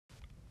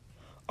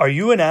Are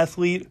you an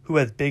athlete who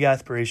has big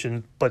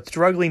aspirations but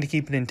struggling to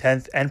keep an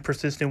intense and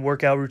persistent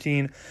workout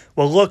routine?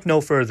 Well, look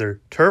no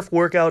further.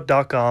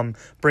 TurfWorkout.com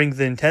brings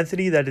the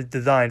intensity that is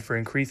designed for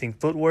increasing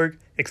footwork,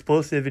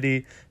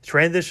 explosivity,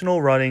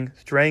 transitional running,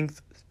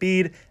 strength,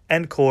 speed,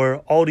 and core,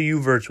 all to you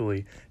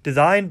virtually.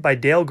 Designed by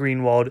Dale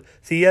Greenwald,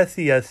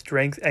 CSCS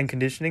strength and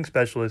conditioning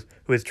specialist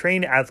who has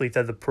trained athletes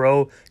at the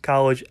pro,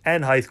 college,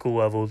 and high school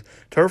levels,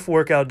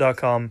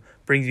 TurfWorkout.com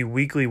brings you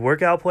weekly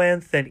workout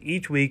plans sent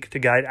each week to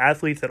guide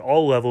athletes at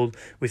all levels,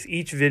 with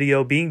each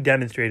video being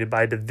demonstrated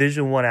by a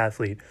Division I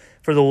athlete.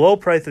 For the low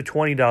price of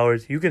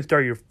 $20, you can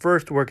start your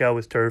first workout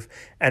with Turf,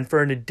 and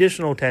for an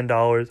additional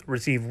 $10,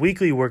 receive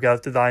weekly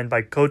workouts designed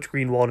by Coach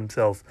Greenwald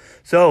himself.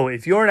 So,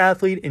 if you're an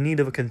athlete in need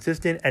of a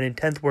consistent and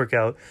intense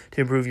workout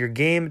to improve your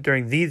game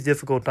during these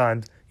difficult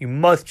times, you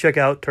must check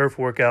out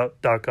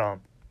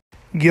TurfWorkout.com.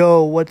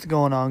 Yo, what's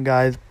going on,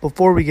 guys?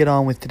 Before we get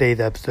on with today's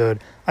episode,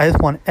 I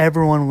just want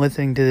everyone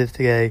listening to this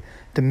today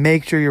to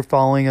make sure you're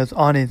following us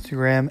on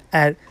Instagram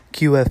at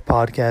QF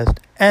Podcast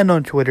and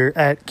on Twitter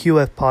at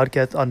QF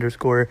Podcast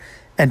 _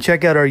 and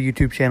check out our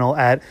YouTube channel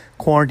at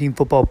Quarantine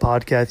Football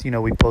Podcast. You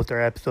know, we post our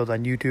episodes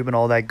on YouTube and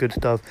all that good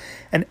stuff.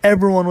 And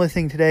everyone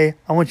listening today,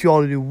 I want you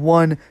all to do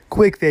one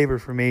quick favor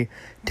for me.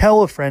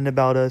 Tell a friend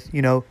about us.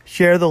 You know,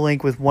 share the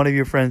link with one of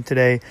your friends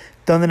today.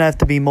 Doesn't have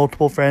to be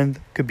multiple friends.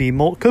 Could be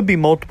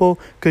multiple.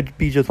 Could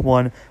be just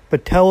one.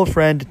 But tell a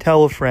friend to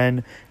tell a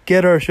friend.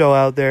 Get our show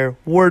out there.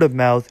 Word of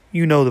mouth.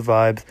 You know the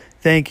vibes.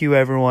 Thank you,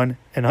 everyone.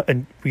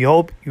 And we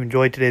hope you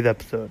enjoyed today's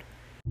episode.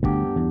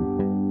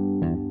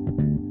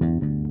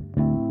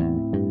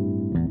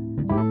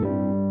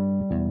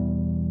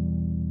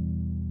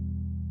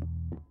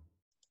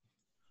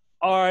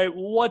 All right,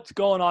 what's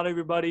going on,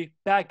 everybody?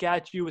 Back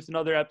at you with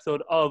another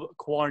episode of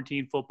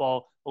Quarantine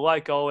Football.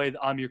 Like always,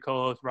 I'm your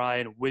co-host,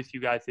 Ryan, with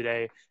you guys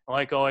today. And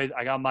like always,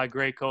 I got my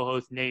great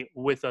co-host, Nate,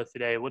 with us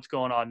today. What's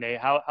going on, Nate?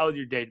 How's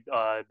your day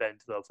been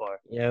so far?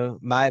 You know,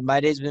 my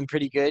day's been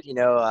pretty good.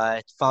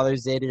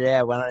 Father's Day today.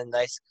 I went on a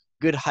nice,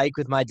 good hike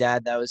with my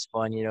dad. That was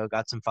fun.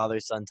 Got some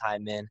father-son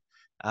time in.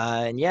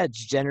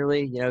 Just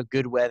generally,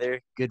 good weather,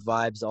 good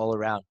vibes all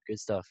around. Good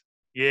stuff.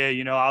 Yeah,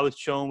 I was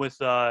chilling with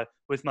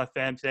my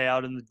fam today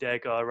out on the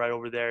deck right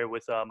over there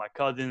with my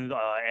cousins,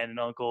 aunt and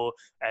uncle,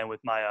 and with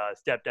my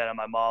stepdad and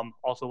my mom.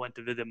 Also went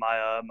to visit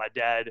my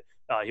dad.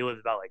 He lives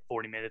about like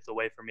 40 minutes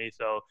away from me,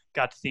 so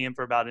got to see him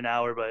for about an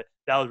hour. But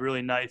that was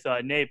really nice.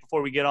 Nate,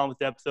 before we get on with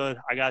the episode,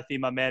 I gotta see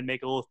my man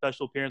make a little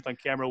special appearance on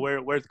camera.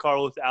 Where's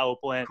Carlos Aloe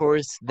Plant? Of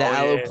course, the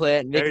aloe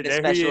plant making a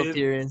special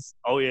appearance.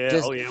 Oh yeah,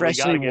 just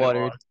freshly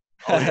watered.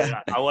 Oh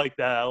yeah, I like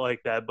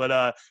that.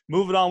 But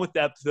moving on with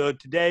the episode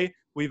today.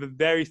 We have a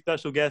very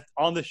special guest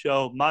on the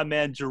show, my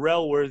man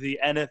Jerrell Worthy,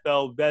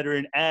 NFL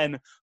veteran and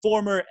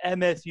former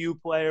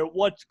MSU player.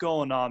 What's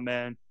going on,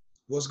 man?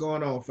 What's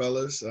going on,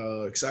 fellas?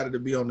 Excited to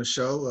be on the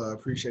show.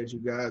 Appreciate you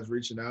guys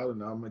reaching out,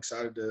 and I'm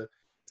excited to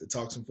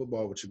talk some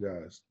football with you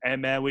guys.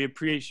 And, man, we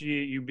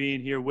appreciate you being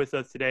here with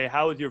us today.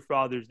 How was your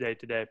Father's Day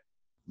today?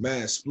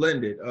 Man,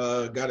 splendid.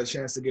 Got a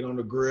chance to get on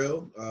the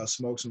grill,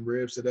 smoke some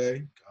ribs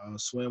today,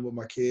 swim with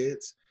my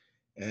kids.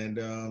 And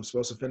I'm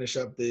supposed to finish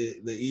up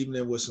the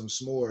evening with some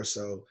s'mores.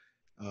 So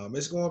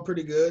it's going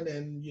pretty good,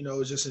 and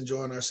just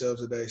enjoying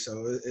ourselves today.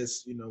 So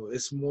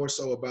it's more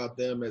so about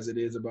them as it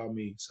is about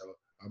me. So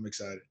I'm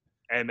excited.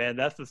 Hey man,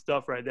 that's the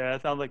stuff right there.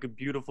 That sounds like a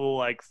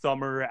beautiful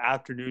summer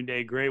afternoon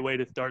day. Great way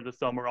to start the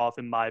summer off,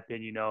 in my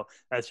opinion.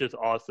 That's just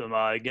awesome.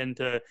 Getting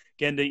to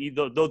eat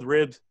those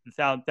ribs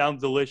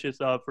sounds delicious.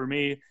 For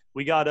me,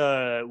 we had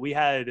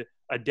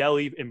a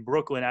deli in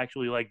Brooklyn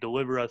actually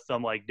deliver us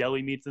some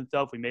deli meats and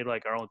stuff. We made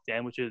our own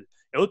sandwiches.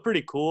 It was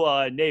pretty cool.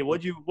 Nate,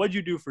 what'd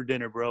you do for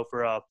dinner, bro,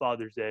 for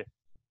Father's Day?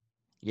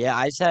 Yeah,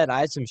 I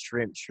had some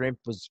shrimp. Shrimp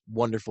was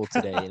wonderful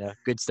today.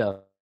 Good stuff.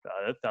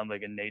 That sounds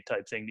like a Nate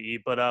type thing to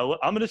eat. But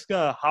I'm just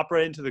going to hop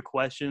right into the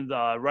questions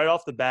right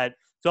off the bat.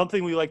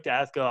 Something we like to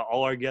ask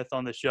all our guests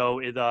on the show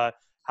is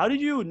how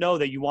did you know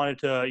that you wanted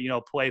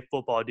to, play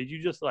football? Did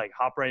you just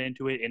hop right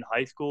into it in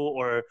high school,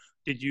 or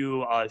did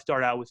you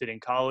start out with it in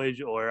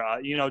college, or,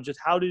 just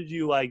how'd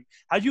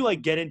you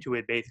get into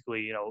it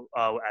basically,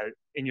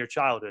 in your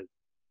childhood?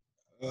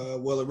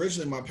 Well,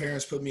 originally my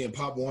parents put me in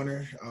Pop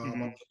Warner.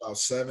 I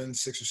was about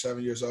 6 or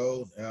 7 years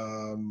old.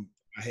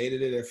 I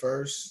hated it at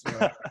first.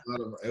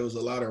 It was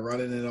a lot of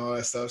running and all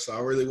that stuff. So I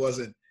really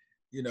wasn't,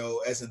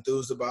 as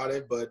enthused about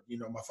it. But,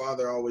 my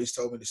father always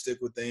told me to stick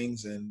with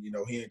things, and,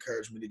 he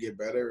encouraged me to get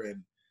better.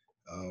 And,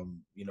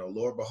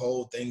 Lord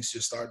behold, things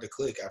just started to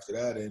click after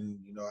that. And,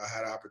 I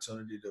had an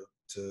opportunity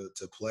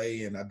to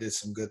play, and I did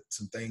some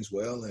things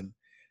well. And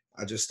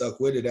I just stuck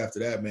with it after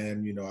that,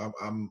 man.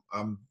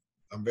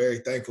 I'm very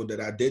thankful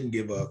that I didn't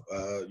give up.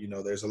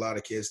 There's a lot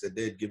of kids that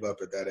did give up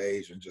at that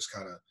age and just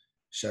kind of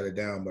shut it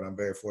down, but I'm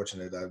very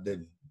fortunate that I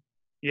didn't.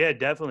 Yeah,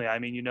 definitely. I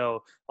mean, a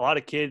lot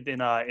of kids in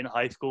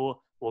high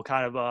school will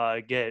kind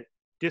of get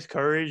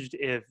discouraged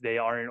if they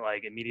aren't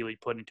like immediately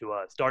put into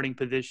a starting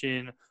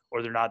position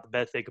or they're not the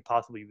best they could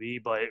possibly be.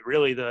 But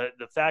really, the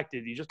fact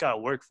is, you just gotta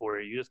work for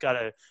it. You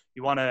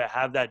want to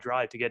have that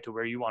drive to get to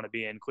where you want to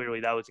be, and clearly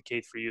that was the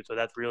case for you. So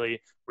that's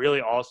really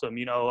awesome.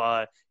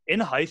 In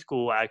high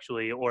school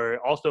actually, or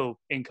also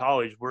in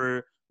college,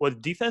 was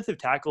defensive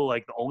tackle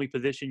like the only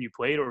position you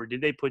played, or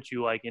did they put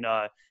you like in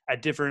a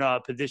at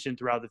different position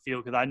throughout the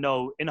field? Because I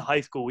know in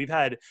high school we've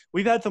had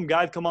some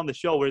guys come on the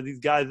show where these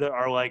guys that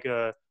are like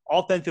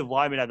offensive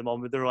linemen at the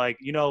moment. They're like,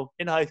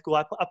 in high school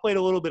I played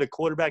a little bit of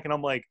quarterback, and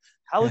I'm like,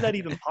 how is that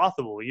even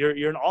possible?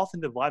 You're an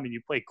offensive lineman,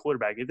 you play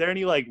quarterback. Is there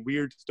any like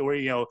weird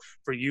story,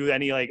 for you?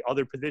 Any like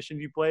other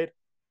positions you played?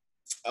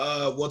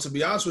 Well, to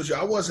be honest with you,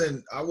 I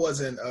wasn't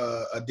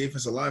a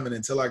defensive lineman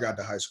until I got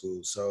to high school.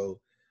 So,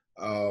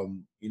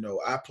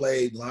 I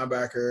played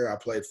linebacker, I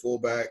played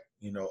fullback,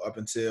 up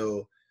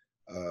until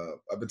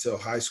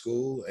high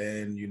school,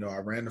 and I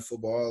ran the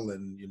football,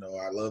 and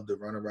I loved to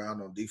run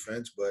around on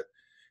defense. But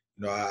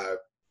I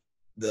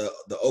the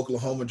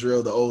Oklahoma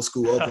drill, the old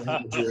school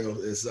Oklahoma drill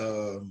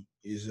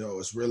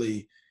it's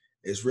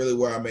really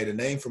where I made a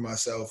name for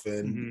myself.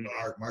 And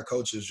my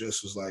coaches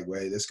just was like,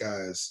 "Wait, this guy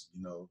is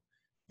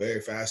very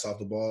fast off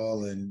the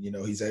ball, and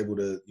he's able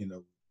to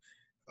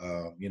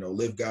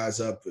lift guys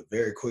up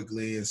very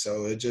quickly." And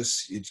so it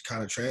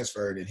kind of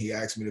transferred, and he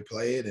asked me to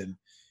play it. And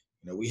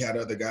we had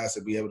other guys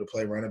to be able to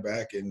play running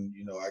back. And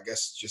I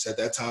guess just at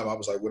that time I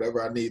was like,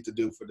 whatever I need to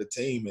do for the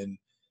team. And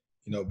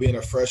being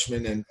a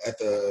freshman, and at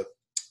the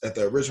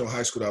original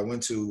high school that I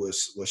went to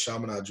was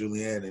Chaminade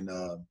Julienne, and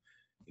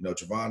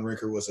Javon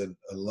Rinker was an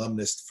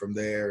alumnus from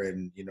there,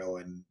 and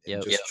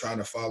trying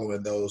to follow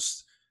in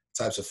those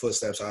types of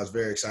footsteps. I was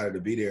very excited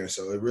to be there. And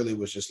so it really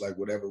was just like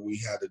whatever we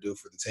had to do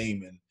for the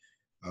team. And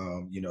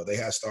they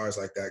had stars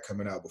like that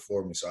coming out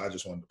before me, so I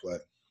just wanted to play.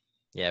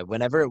 Yeah,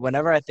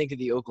 whenever I think of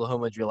the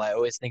Oklahoma drill, I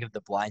always think of The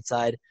Blind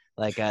Side,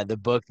 like the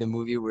book, the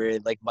movie, where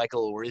like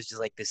Michael Orr is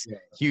just like this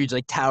huge,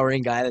 like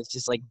towering guy that's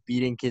just like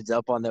beating kids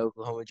up on the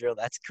Oklahoma drill.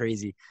 That's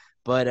crazy.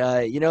 But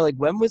like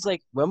when was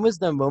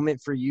the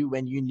moment for you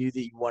when you knew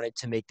that you wanted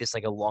to make this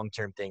like a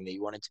long-term thing, that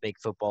you wanted to make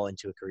football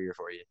into a career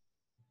for you?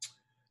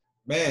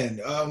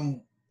 Man,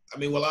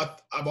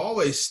 I've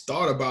always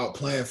thought about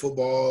playing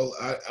football.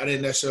 I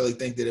didn't necessarily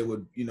think that it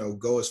would,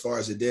 go as far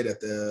as it did at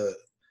the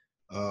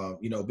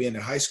being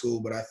in high school.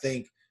 But I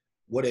think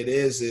what it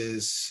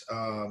is,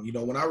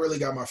 when I really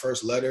got my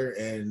first letter,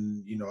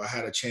 and, I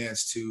had a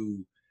chance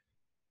to,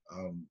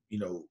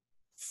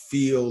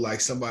 feel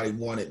like somebody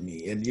wanted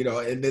me. And,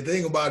 and the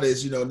thing about it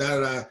is, now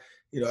that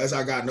as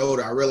I got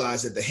older, I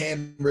realized that the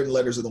handwritten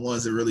letters are the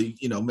ones that really,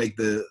 make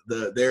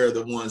they're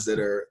the ones that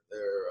are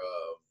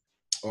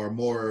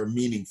more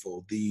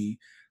meaningful. The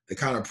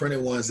kind of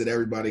printed ones that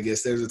everybody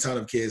gets, there's a ton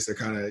of kids that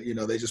kind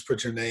of, they just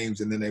put your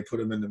names and then they put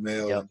them in the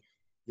mail. Yep. And,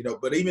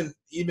 but even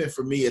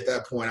for me at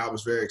that point, I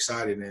was very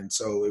excited. And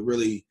so it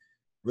really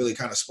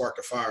kind of sparked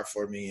a fire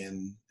for me.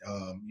 And,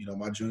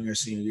 my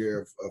senior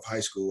year of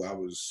high school, I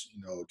was,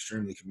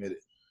 extremely committed.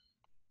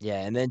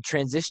 Yeah, and then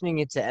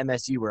transitioning into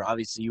MSU, where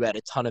obviously you had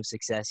a ton of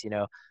success.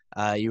 You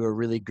were a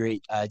really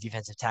great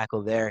defensive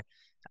tackle there.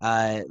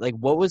 Like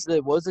what was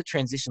the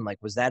transition like?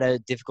 Was that a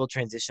difficult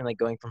transition, like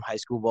going from high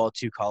school ball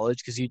to college?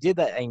 Because you did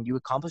that and you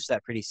accomplished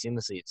that pretty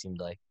seamlessly, it seemed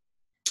like.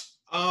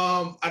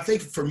 I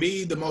think for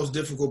me, the most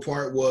difficult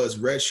part was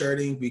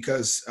redshirting,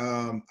 because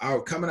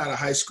coming out of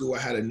high school, I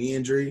had a knee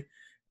injury,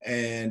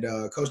 and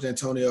Coach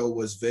D'Antonio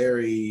was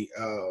very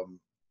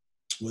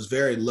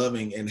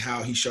loving in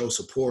how he showed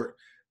support,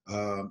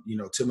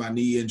 to my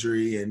knee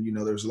injury. And,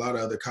 there was a lot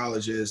of other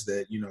colleges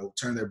that,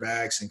 turned their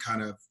backs and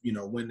kind of,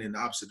 went in the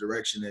opposite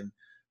direction. And,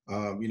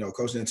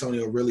 Coach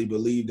D'Antonio really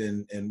believed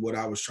in what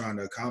I was trying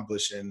to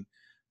accomplish.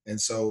 And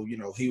so,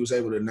 he was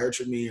able to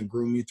nurture me and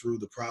groom me through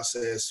the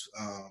process,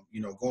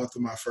 going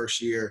through my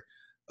first year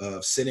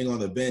of sitting on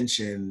the bench.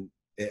 And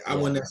I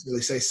wouldn't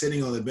necessarily say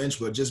sitting on the bench,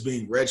 but just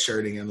being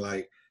redshirting and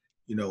like,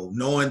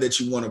 knowing that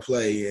you want to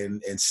play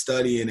and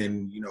studying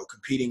and,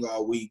 competing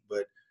all week,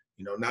 but,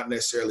 not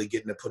necessarily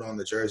getting to put on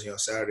the jersey on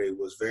Saturday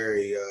was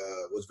very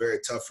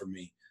tough for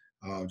me.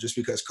 Just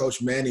because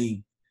Coach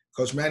Manny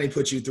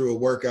put you through a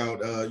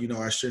workout,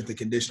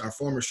 our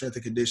former strength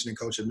and conditioning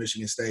coach at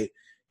Michigan State.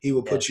 He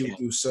would put you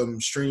through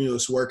some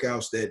strenuous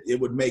workouts that it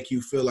would make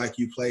you feel like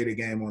you played a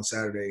game on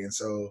Saturday. And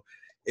so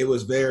it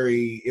was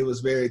very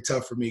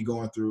tough for me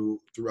going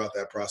throughout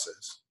that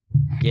process.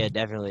 Yeah,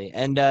 definitely.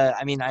 And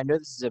I know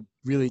this is a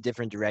really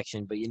different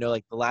direction, but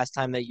like the last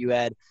time that you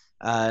had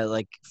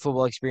like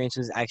football experience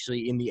was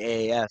actually in the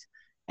AAF.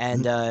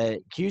 And can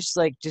you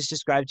just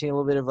describe to me a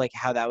little bit of like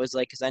how that was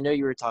like? Because I know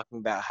you were talking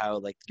about how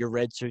like your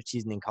redshirt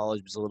season in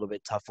college was a little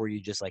bit tough for you,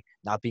 just like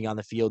not being on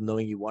the field,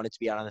 knowing you wanted to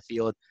be out on the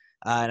field.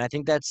 And I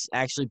think that's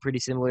actually pretty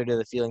similar to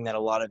the feeling that a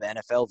lot of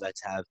NFL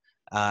vets have.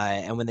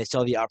 And when they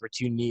saw the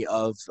opportunity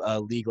of a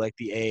league like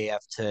the AAF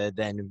to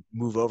then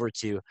move over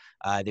to,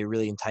 they're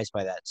really enticed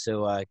by that.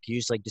 So can you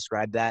just like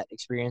describe that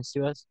experience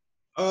to us?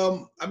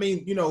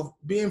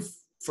 Being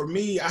for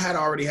me, I had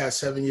already had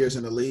 7 years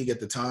in the league at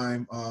the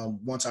time.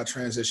 Once I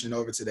transitioned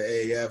over to the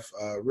AAF,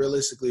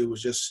 realistically, it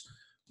was just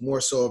more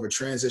so of a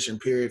transition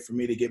period for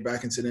me to get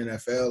back into the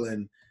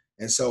NFL.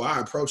 And so I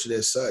approached it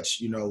as such,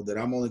 that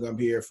I'm only going to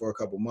be here for a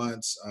couple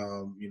months.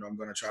 I'm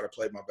going to try to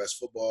play my best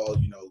football,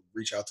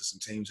 reach out to some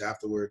teams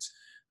afterwards.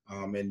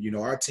 And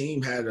our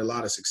team had a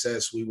lot of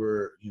success. We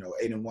were,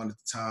 8-1 at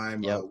the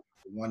time, Yep.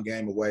 one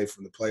game away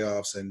from the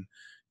playoffs. And,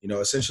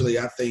 essentially,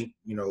 I think,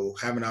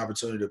 having an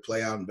opportunity to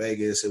play out in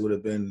Vegas, it would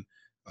have been,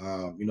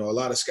 a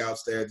lot of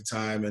scouts there at the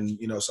time. And,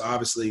 so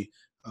obviously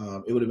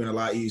it would have been a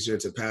lot easier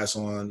to pass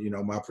on,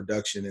 my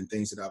production and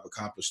things that I've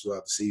accomplished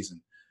throughout the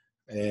season.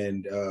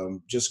 And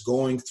just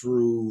going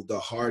through the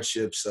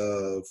hardships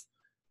of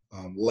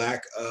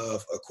lack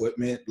of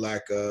equipment,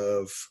 lack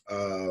of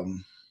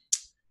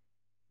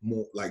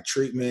more like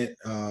treatment,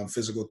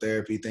 physical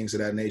therapy, things of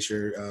that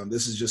nature.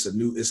 This is just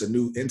it's a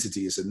new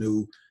entity. It's a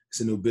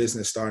new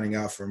business starting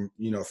out from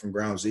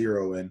ground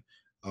zero. And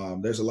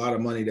there's a lot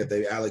of money that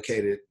they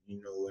allocated,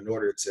 in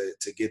order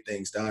to get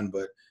things done.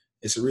 But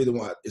it's a reason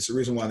why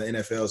the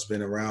NFL has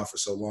been around for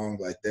so long.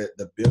 Like that,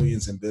 the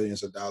billions and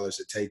billions of dollars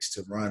it takes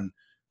to run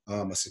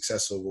a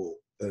successful,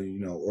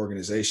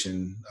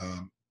 organization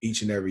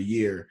each and every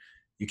year.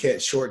 You can't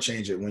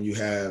shortchange it when you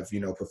have,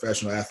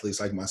 professional athletes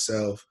like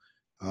myself.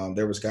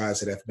 There was guys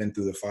that have been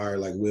through the fire,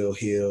 like Will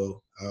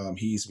Hill.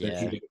 He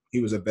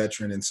was a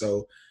veteran, and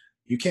so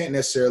you can't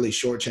necessarily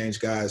shortchange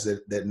guys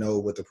that know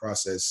what the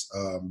process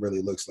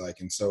really looks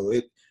like. And so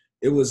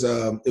it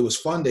was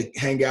fun to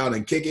hang out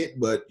and kick it,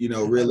 but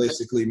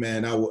realistically,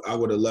 man, I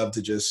would have loved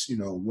to just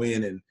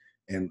win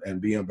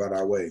and be about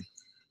our way.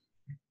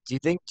 Do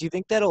you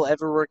think that'll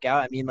ever work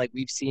out? I mean, like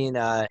we've seen,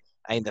 the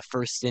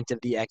first stint of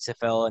the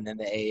XFL and then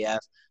the AAF.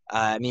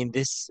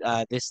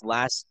 This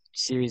last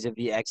series of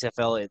the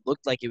XFL, it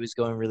looked like it was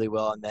going really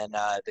well, and then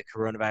the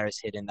coronavirus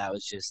hit, and that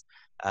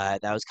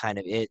was kind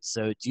of it.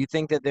 So, do you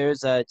think that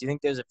there's a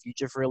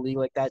future for a league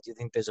like that? Do you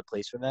think there's a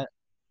place for that?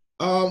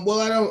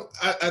 Well,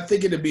 I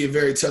think it'd be a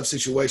very tough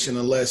situation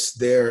unless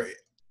their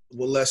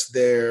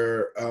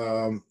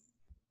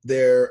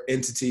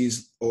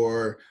entities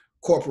or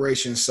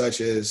corporations such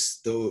as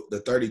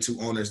the 32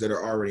 owners that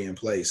are already in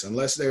place.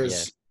 Unless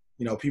there's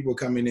people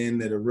coming in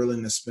that are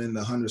willing to spend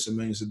the hundreds of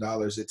millions of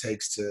dollars it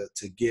takes to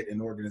get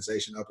an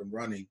organization up and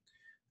running,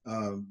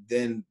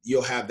 then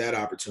you'll have that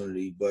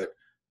opportunity. But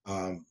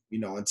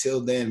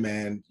until then,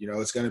 man,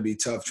 it's going to be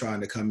tough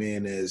trying to come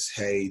in as,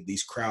 hey,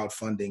 these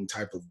crowdfunding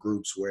type of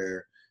groups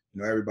where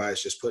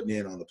everybody's just putting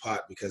in on the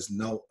pot, because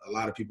a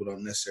lot of people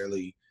don't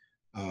necessarily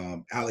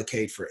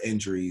allocate for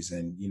injuries,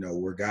 and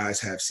where guys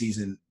have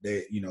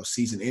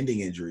season-ending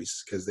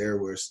injuries, because there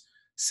was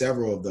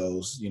several of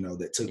those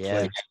that took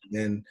place. And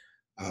then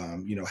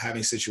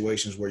having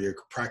situations where you're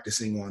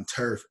practicing on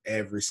turf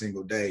every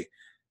single day,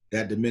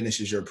 that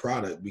diminishes your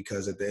product,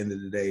 because at the end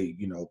of the day,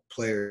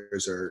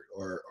 players are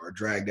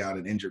dragged out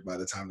and injured by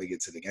the time they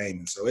get to the game.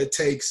 And so it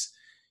takes,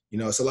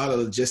 it's a lot of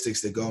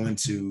logistics that go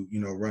into,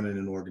 running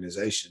an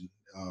organization,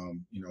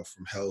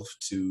 from health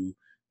to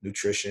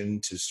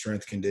nutrition to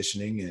strength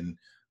conditioning, and,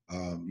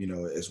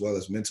 as well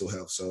as mental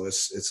health. So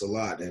it's a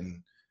lot.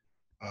 And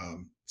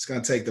it's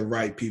going to take the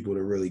right people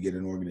to really get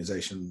an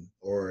organization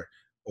or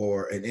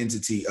an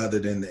entity other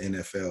than the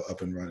NFL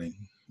up and running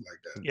like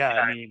that. Yeah,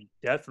 I mean,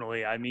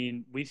 definitely. I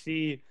mean, we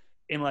see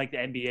in like the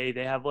NBA,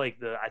 they have like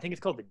I think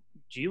it's called the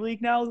G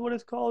League now is what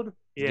it's called.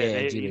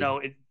 Yeah,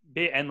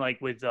 and like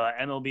with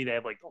MLB, they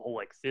have like the whole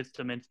like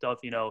system and stuff.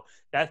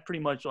 That's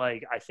pretty much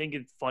like, I think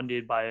it's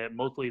funded by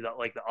mostly the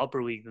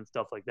upper leagues and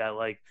stuff like that.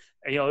 Like,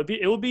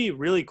 it would be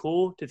really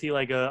cool to see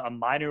like a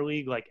minor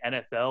league like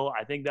NFL.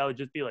 I think that would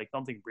just be like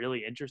something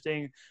really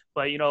interesting.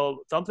 But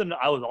something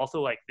I was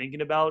also like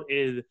thinking about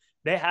is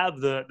they have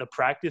the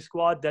practice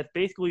squad that's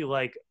basically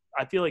like,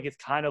 I feel like it's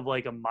kind of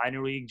like a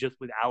minor league just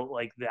without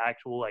like the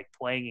actual like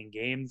playing in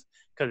games,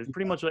 because it's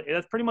pretty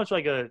much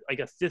like a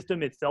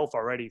system itself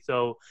already.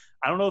 So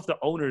I don't know if the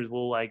owners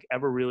will like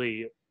ever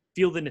really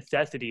feel the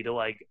necessity to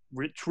like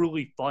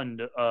truly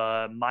fund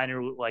a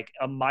minor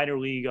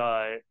league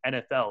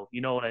NFL.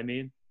 You know what I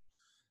mean?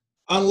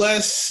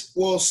 Unless,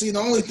 the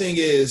only thing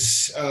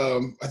is,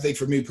 I think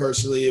for me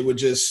personally, it would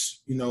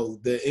just,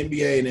 the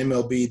NBA and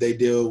MLB, they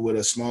deal with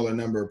a smaller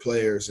number of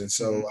players. And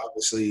so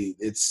obviously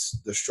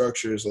the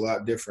structure is a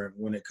lot different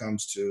when it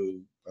comes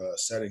to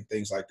setting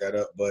things like that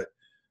up. But,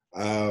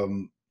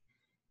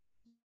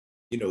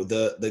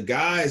 the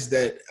guys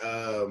that,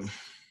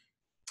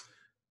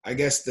 I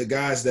guess the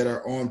guys that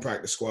are on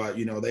practice squad,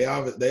 they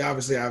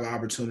obviously have an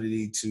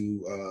opportunity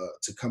to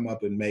come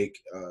up and make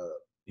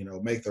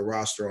the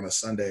roster on a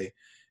Sunday.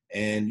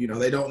 And,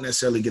 they don't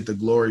necessarily get the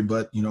glory,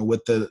 but,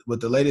 with the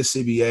latest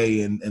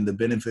CBA and the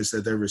benefits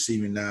that they're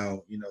receiving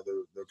now,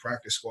 the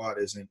practice squad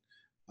isn't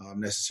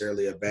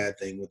necessarily a bad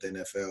thing with the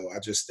NFL. I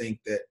just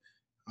think that,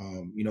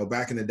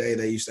 back in the day,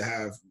 they used to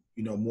have,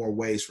 more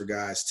ways for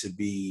guys to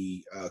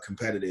be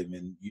competitive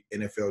in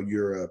NFL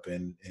Europe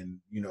and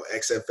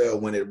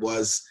XFL when it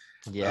was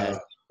a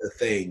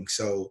thing.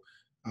 So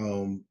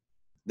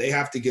they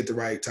have to get the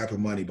right type of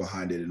money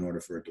behind it in order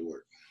for it to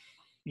work.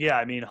 Yeah,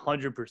 I mean,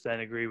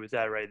 100% agree with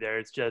that right there.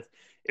 It's just,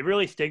 it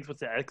really stinks with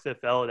the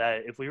XFL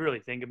that if we really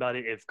think about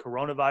it, if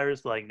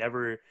coronavirus like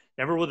never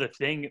was a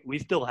thing, we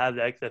still have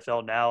the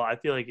XFL now. I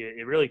feel like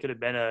it really could have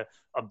been a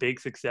big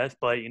success,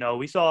 but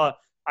we saw.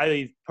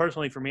 I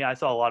personally, for me, I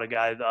saw a lot of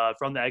guys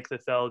from the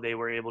XFL. They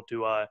were able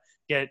to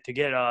get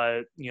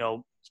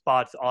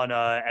spots on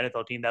a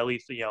NFL team that at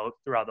least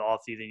throughout the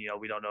offseason.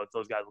 We don't know if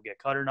those guys will get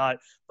cut or not,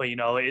 but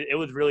it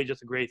was really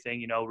just a great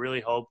thing. Really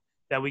hope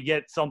that we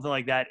get something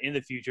like that in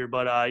the future.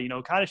 But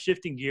kind of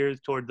shifting gears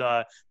towards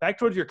back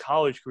towards your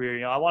college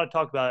career. I want to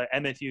talk about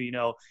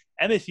MSU.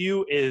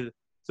 MSU is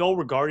so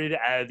regarded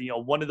as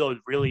one of those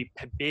really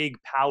big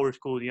power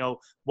schools.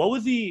 What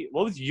was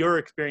your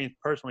experience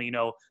personally?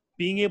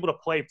 Being able to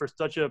play for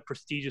such a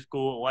prestigious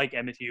school like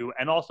MSU,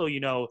 and also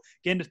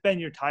getting to spend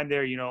your time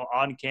there,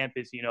 on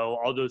campus,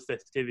 all those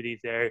festivities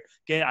there.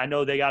 Again, I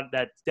know they got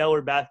that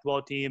stellar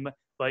basketball team.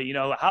 But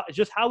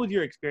how was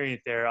your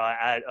experience there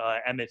at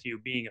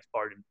MSU being a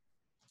Spartan?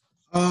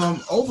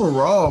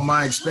 Overall,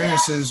 my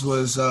experiences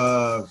was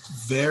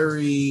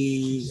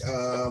very.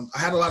 I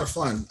had a lot of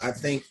fun. I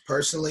think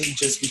personally,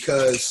 just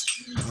because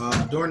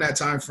during that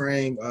time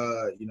frame,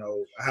 I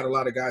had a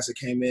lot of guys that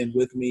came in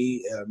with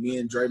me. Me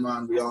and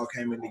Draymond, we all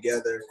came in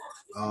together.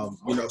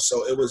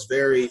 So it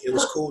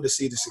was cool to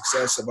see the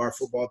success of our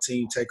football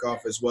team take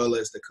off, as well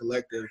as the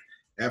collective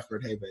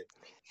effort. Hey,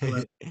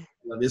 babe.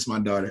 This is my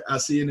daughter. I'll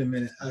see you in a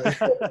minute.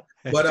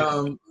 But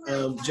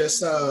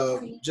just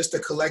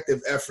the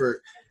collective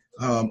effort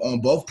on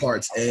both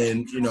parts,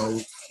 and a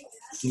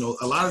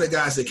lot of the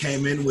guys that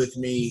came in with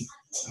me,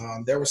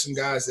 there were some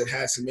guys that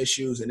had some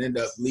issues and end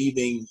up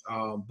leaving,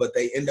 but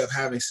they end up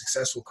having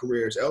successful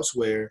careers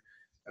elsewhere.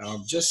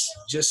 Just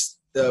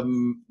the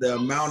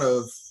amount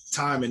of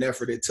time and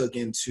effort it took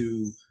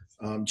into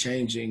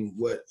changing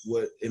what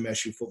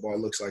MSU football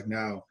looks like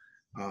now.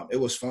 It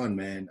was fun,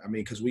 man. I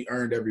mean, because we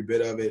earned every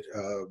bit of it.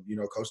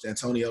 Coach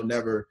D'Antonio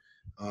never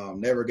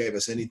gave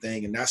us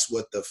anything, and that's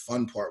what the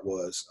fun part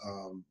was.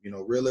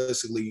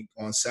 Realistically,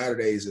 on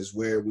Saturdays is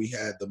where we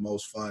had the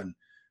most fun,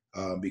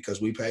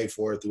 because we paid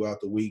for it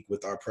throughout the week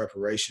with our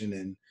preparation,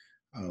 and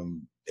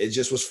it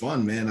just was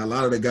fun, man. A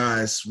lot of the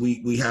guys,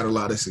 we had a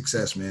lot of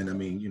success, man. I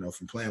mean,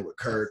 from playing with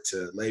Kurt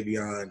to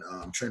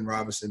Le'Veon, Trent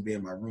Robinson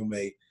being my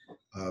roommate,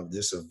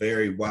 just a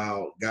very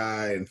wild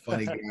guy and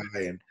funny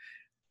guy,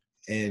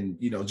 and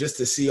just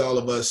to see all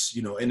of us,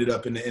 ended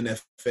up in the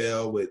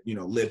NFL with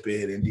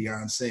Lippett and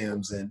Deion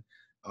Sims, and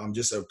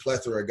just a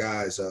plethora of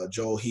guys,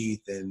 Joel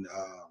Heath, and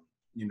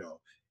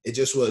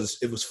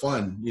it was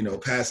fun,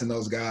 passing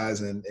those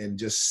guys and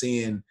just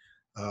seeing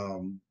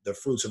the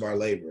fruits of our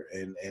labor,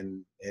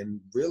 and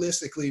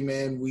realistically,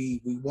 man, we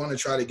want to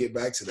try to get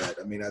back to that.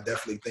 I mean, I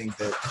definitely think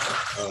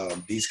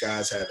that these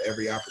guys have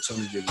every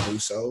opportunity to do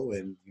so,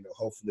 and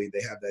hopefully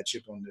they have that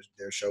chip on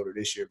their shoulder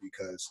this year,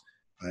 because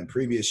in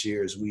previous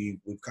years, we've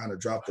kind of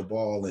dropped the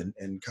ball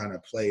and kind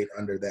of played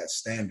under that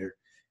standard.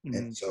 Mm-hmm.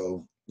 And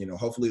so,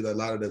 hopefully a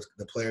lot of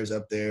the players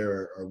up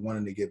there are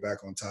wanting to get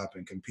back on top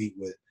and compete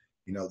with,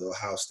 the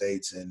Ohio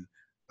States. And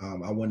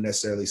I wouldn't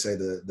necessarily say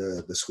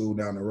the school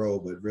down the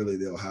road, but really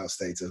the Ohio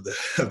States of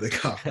the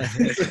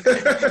conference.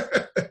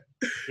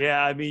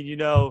 Yeah, I mean,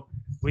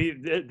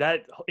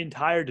 that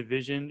entire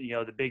division,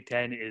 the Big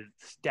Ten is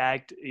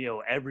stacked,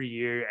 every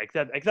year,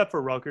 except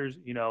for Rutgers.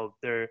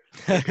 They're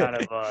kind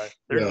of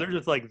they're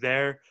just like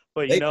there.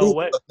 But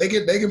what? They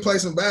can play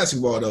some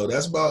basketball though.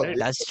 That's about.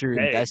 That's true.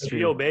 Hey, that's true.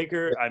 Theo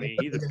Baker, I mean,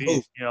 he's a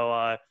beast.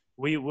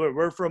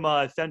 We're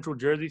from Central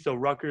Jersey, so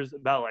Rutgers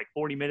about like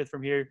 40 minutes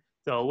from here.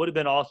 So it would have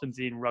been awesome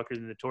seeing Rutgers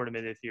in the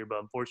tournament this year, but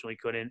unfortunately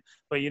couldn't.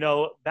 But,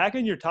 back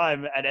in your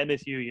time at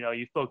MSU,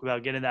 you spoke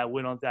about getting that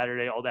win on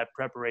Saturday, all that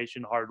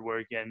preparation, hard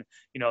work, and,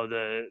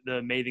 the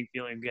amazing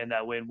feeling of getting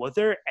that win. Was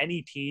there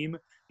any team,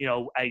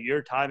 at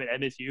your time at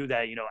MSU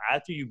that,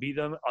 after you beat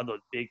them on those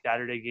big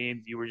Saturday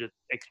games, you were just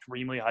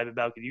extremely hyped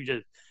about? Because you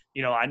just,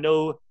 I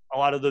know a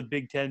lot of the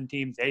Big Ten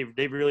teams,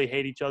 they really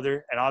hate each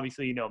other. And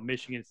obviously,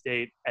 Michigan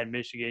State and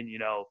Michigan,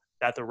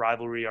 that's a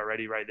rivalry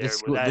already right there.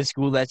 The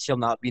school that shall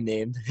not be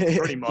named.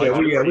 Pretty much.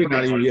 We're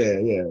not even.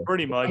 Yeah.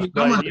 Pretty much. I mean,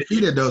 I'm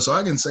undefeated though, so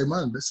I can say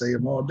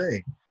them all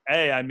day.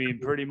 Hey, I mean,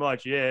 pretty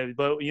much, yeah.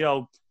 But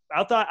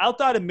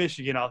outside of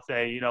Michigan, I'll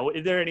say,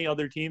 is there any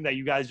other team that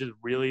you guys just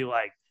really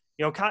like?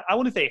 I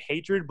wouldn't say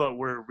hatred, but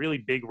were really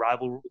big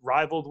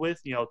rivaled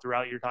with,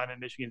 throughout your time at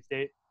Michigan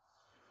State.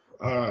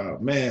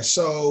 Man,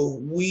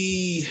 so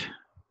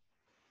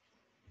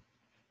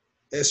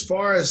as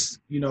far as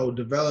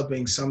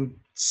developing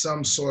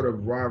some sort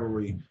of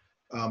rivalry,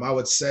 I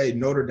would say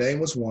Notre Dame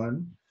was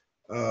one.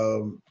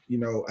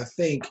 I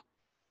think,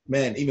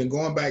 man, even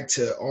going back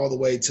to all the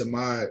way to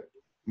my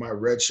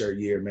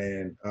redshirt year,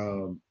 man,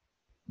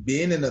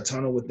 being in a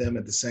tunnel with them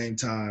at the same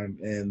time,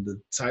 and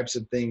the types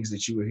of things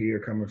that you would hear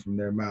coming from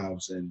their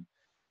mouths, and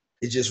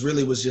it just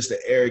really was just the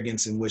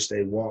arrogance in which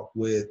they walked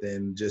with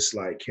and just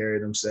like carry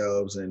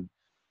themselves, and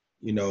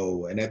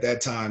and at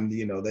that time,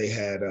 they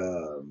had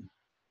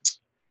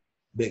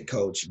big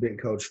coach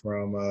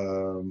from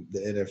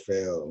the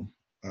NFL.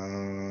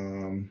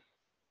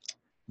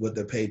 with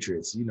the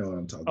Patriots. You know what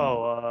I'm talking about.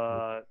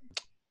 Oh,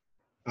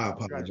 I I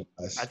apologize.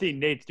 think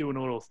Nate's doing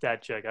a little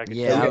stat check. I can But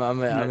Yeah, tell. yeah, I'm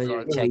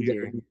gonna check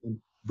here.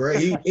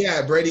 He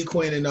had Brady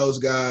Quinn and those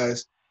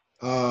guys.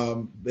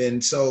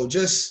 And so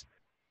just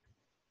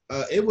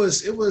it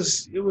was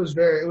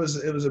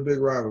a big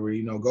rivalry.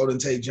 You know, Golden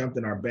Tate jumped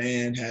in our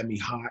band, had me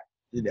hot.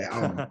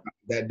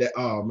 That day,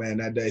 oh man,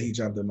 that day he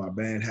jumped in my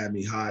band, had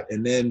me hot.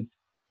 And then,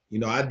 you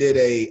know, I did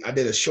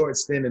a short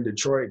stint in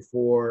Detroit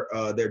for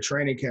their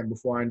training camp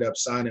before I ended up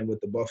signing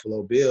with the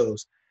Buffalo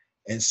Bills.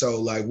 And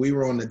so like we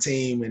were on the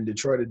team in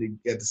Detroit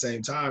at the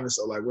same time. And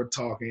so like we're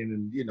talking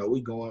and you know, we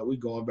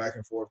going back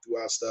and forth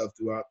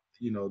throughout,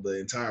 you know, the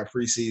entire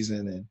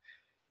preseason. And,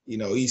 you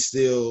know, he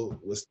still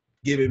was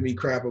giving me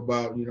crap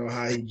about, you know,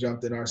 how he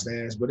jumped in our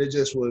stands. But it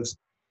just was,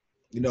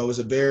 you know, it was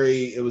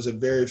a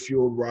very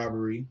fueled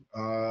rivalry.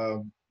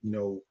 You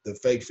know, the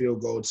fake field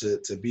goal to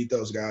beat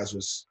those guys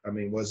was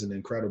an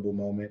incredible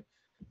moment.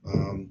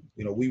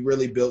 You know, we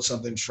really built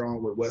something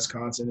strong with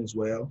Wisconsin as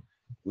well.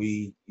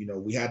 We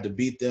had to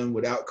beat them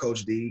without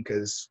Coach D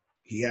because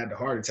he had the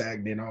heart attack.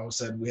 And then all of a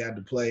sudden we had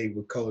to play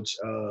with Coach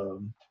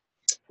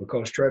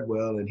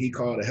Treadwell, and he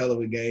called a hell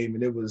of a game.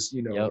 And it was,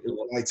 you know, Yep. it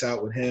was lights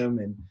out with him.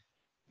 And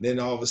then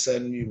all of a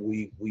sudden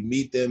we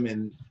meet them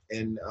and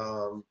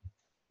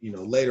you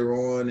know, later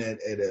on at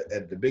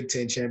the Big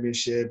Ten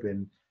championship,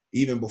 and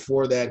even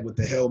before that with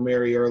the Hail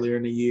Mary earlier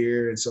in the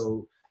year. And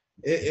so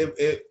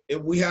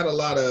we had a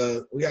lot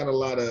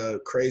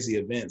of crazy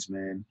events,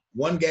 man.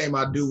 One game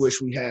I do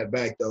wish we had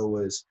back though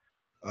was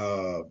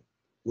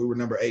we were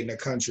number 8 in the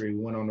country.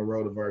 We went on the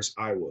road versus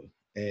Iowa,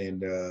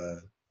 and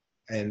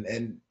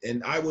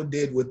Iowa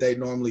did what they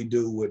normally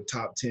do with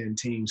top 10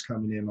 teams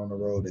coming in on the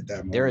road at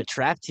that They're a moment.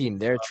 trap team.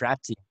 They're a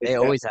trap team. They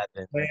always have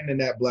been. Playing in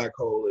that black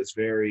hole is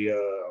very,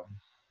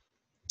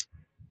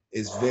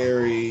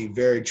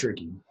 very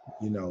tricky.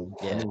 You know,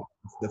 Yeah. I mean,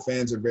 the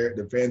fans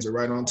are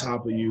right on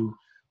top of you.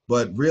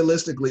 But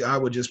realistically, I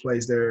would just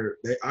place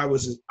I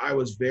was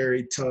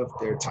very tough.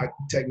 They're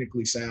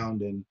technically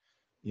sound, and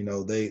you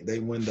know they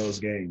win those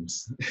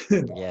games.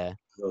 Yeah.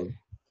 So,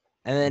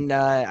 And then,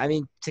 I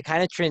mean, to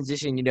kind of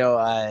transition, you know,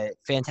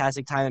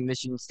 fantastic time at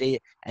Michigan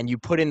State, and you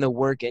put in the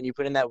work, and you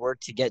put in that work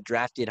to get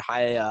drafted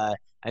high.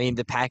 I mean,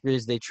 the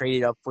Packers, they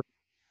traded up for,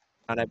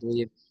 I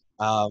believe.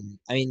 I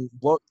mean,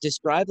 what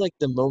describe like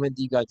the moment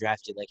that you got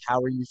drafted? Like,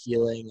 how were you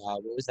feeling?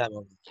 What was that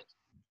moment?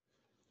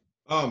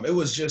 it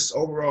was just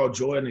overall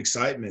joy and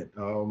excitement.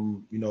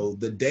 You know,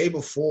 the day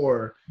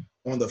before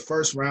on the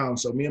first round,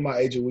 so me and my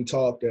agent, we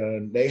talked,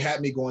 and they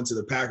had me going to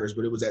the Packers,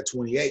 but it was at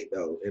 28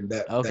 though, in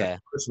that Okay.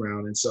 first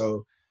round. And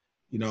so,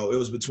 you know, it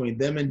was between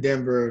them and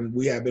Denver, and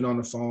we had been on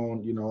the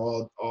phone, you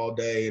know, all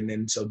day. And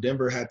then so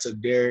Denver had took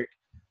Derek.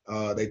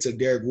 They took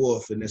Derek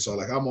Wolfe, and then so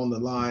like I'm on the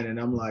line, and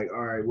I'm like,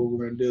 all right, what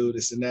we're gonna do,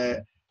 this and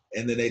that.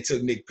 And then they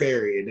took Nick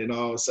Perry, and then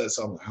all of a sudden,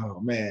 so I'm like, oh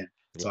man.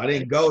 So I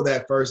didn't go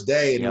that first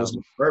day, and Yep.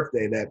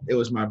 it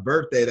was my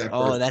birthday that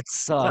Oh, first. that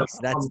sucks.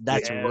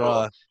 That's Yeah.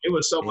 rough. It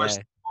was so much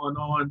Yeah. going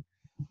on,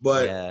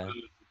 but Yeah.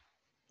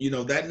 you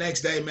know, that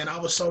next day, man, I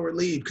was so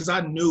relieved because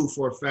I knew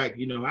for a fact,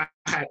 you know, I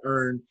had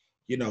earned,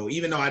 you know,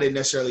 even though I didn't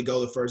necessarily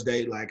go the first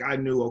day, like I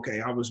knew, okay,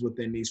 I was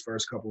within these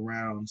first couple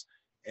rounds,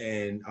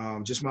 and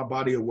just my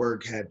body of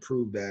work had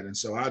proved that. And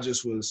so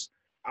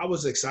I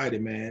was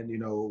excited, man. You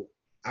know,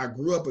 I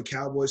grew up a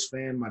Cowboys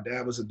fan. My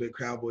dad was a big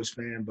Cowboys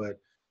fan, but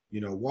you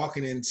know,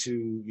 walking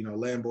into, you know,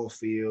 Lambeau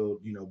Field,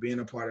 you know, being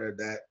a part of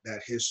that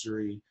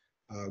history,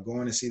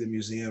 going to see the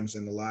museums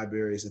and the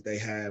libraries that they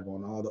have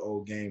on all the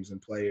old games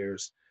and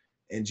players,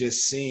 and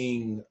just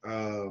seeing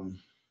I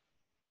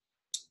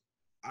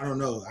don't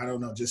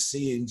know, just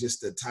seeing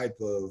just the type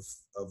of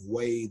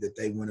way that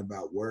they went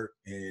about work,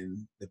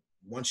 and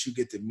once you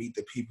get to meet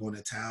the people in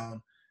the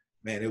town,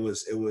 man, it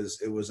was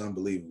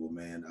unbelievable,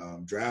 man.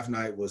 Draft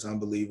night was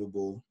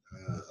unbelievable.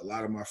 A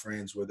lot of my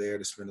friends were there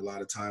to spend a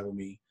lot of time with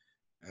me.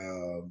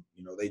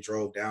 You know, they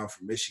drove down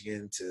from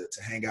Michigan to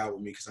hang out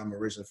with me because I'm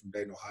originally from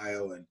Dayton,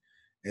 Ohio, and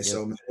Yep.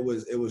 so man,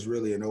 it was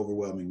really an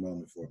overwhelming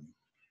moment for me.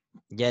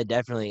 Yeah,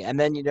 definitely. And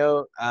then, you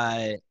know,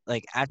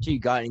 like after you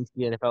got into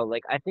the NFL,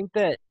 like I think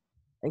that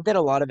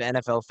a lot of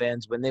NFL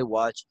fans, when they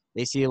watch,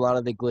 they see a lot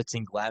of the glitz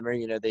and glamour.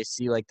 You know, they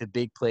see like the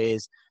big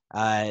plays.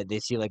 They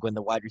see like when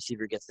the wide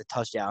receiver gets the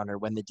touchdown, or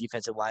when the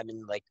defensive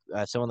lineman, like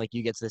someone like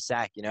you, gets the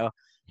sack. You know,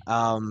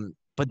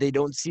 but they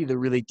don't see the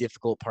really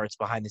difficult parts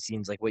behind the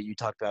scenes, like what you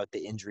talked about,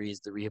 the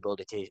injuries, the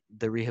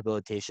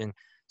rehabilitation.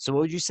 So,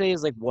 what would you say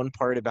is like one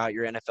part about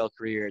your NFL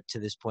career to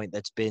this point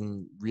that's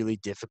been really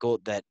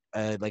difficult that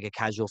like a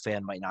casual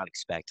fan might not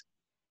expect?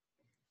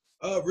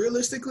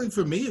 Realistically,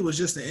 for me, it was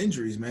just the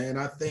injuries, man.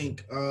 I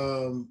think,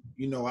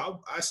 you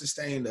know, I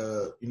sustained,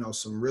 you know,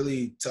 some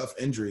really tough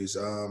injuries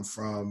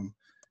from,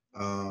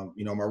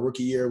 you know, my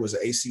rookie year was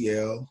an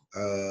ACL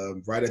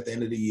right at the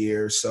end of the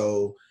year.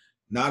 So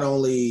not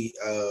only,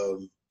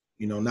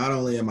 you know, not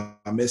only am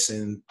I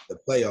missing the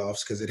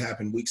playoffs because it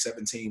happened week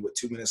 17 with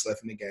 2 minutes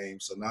left in the game.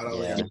 So not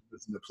only am I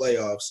missing the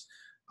playoffs,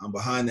 I'm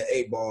behind the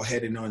 8 ball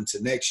heading on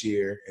to next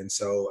year. And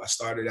so I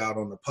started out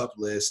on the PUP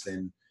list,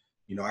 and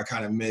I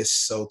kind of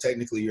missed. So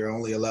technically you're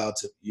only allowed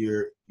to,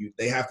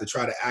 they have to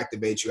try to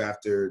activate you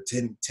after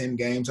 10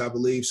 games, I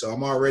believe. So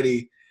I'm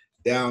already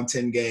down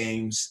 10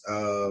 games. We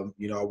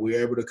were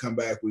able to come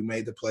back. We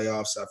made the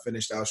playoffs. I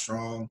finished out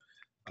strong.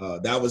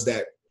 That was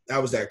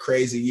that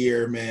crazy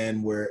year,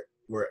 man, where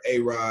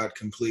A-Rod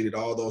completed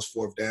all those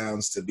fourth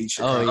downs to beat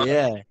Chicago. Oh,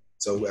 yeah.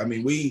 So, I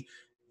mean, it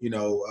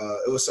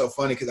was so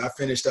funny because I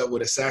finished up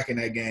with a sack in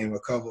that game.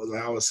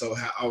 I was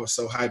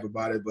so hype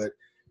about it. But,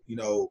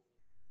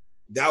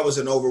 that was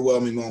an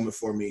overwhelming moment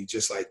for me,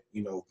 just like,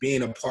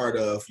 being a part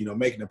of,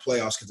 making the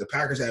playoffs, because the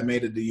Packers had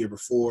made it the year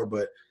before,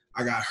 but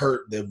I got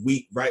hurt the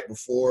week right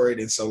before it.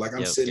 And so, like,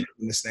 I'm sitting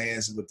in the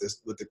stands with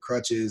the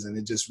crutches, and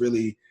it just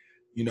really,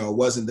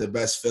 wasn't the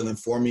best feeling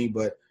for me.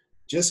 But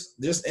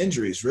just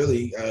injuries,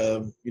 really.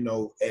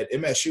 At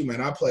MSU, man,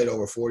 I played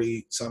over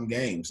 40-some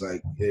games.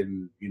 Like,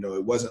 and,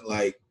 it wasn't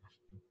like,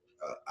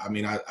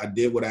 I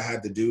did what I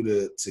had to do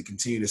to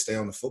continue to stay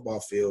on the football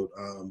field.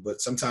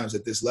 But sometimes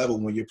at this level,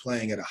 when you're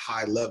playing at a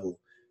high level,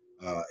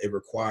 it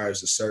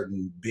requires a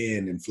certain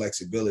bend and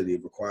flexibility.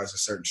 It requires a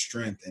certain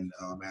strength and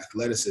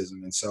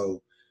athleticism. And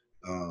so,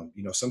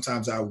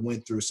 sometimes I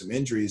went through some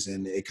injuries,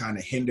 and it kind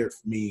of hindered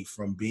me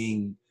from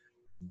being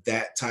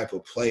that type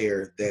of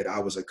player that I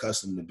was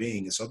accustomed to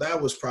being. And so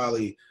that was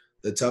probably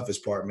the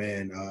toughest part,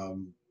 man.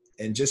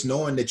 And just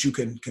knowing that you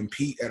can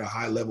compete at a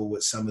high level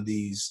with some of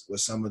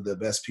the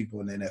best people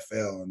in the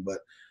NFL. But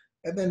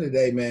at the end of the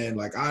day, man,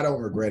 like, I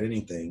don't regret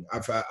anything.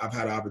 I've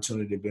had an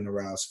opportunity to be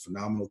around some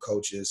phenomenal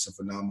coaches, some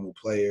phenomenal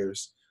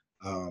players.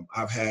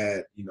 I've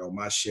had,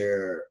 my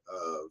share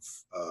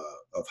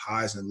of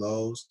highs and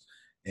lows,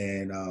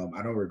 and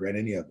I don't regret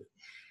any of it.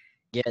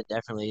 Yeah,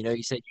 definitely.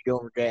 You said you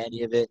don't regret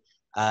any of it.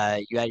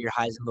 You had your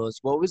highs and lows.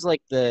 What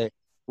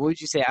would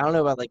you say? I don't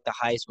know about like the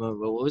highest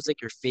moment, but what was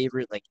like your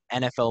favorite like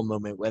NFL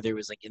moment, whether it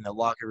was like in the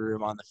locker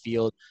room, on the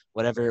field,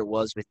 whatever it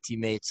was with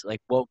teammates? Like,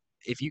 what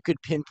if you could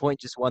pinpoint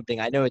just one thing?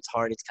 I know it's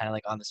hard, it's kind of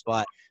like on the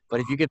spot, but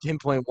if you could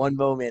pinpoint one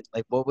moment,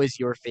 like what was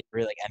your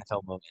favorite like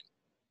NFL moment?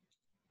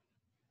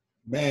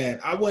 Man,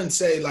 I wouldn't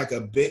say like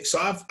a big. So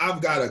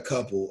I've got a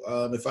couple.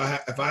 If I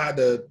had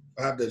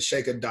to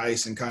shake a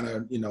dice and kind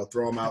of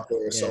throw them out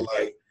there. So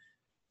like,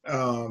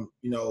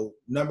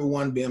 number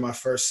one being my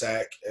first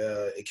sack.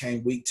 It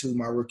came week 2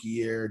 my rookie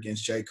year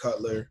against Jay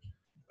Cutler.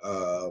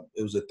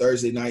 It was a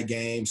Thursday night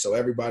game, so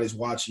everybody's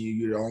watching you.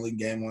 You're the only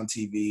game on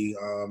TV,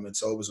 and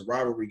so it was a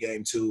rivalry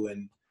game too.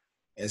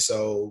 And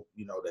so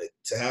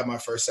to have my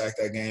first sack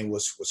that game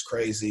was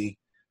crazy.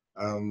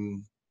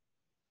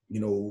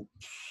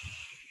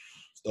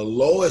 The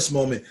lowest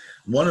moment,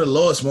 one of the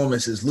lowest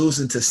moments, is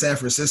losing to San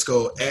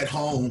Francisco at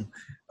home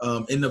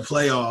in the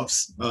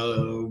playoffs,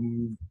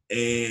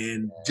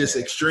 and just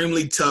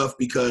extremely tough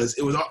because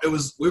it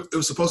was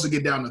supposed to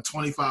get down to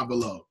 25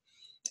 below,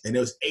 and it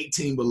was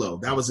 18 below.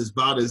 That was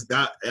about as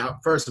that.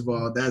 First of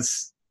all,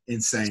 that's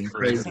insane,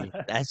 crazy.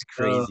 That's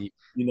crazy.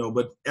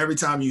 But every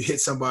time you hit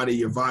somebody,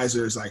 your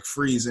visor is like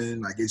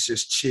freezing, like it's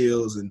just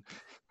chills, and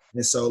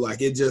so like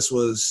it just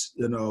was,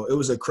 it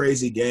was a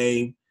crazy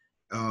game.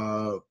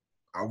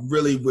 I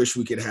really wish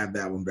we could have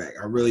that one back.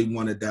 I really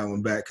wanted that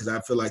one back because I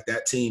feel like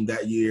that team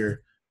that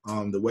year,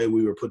 the way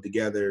we were put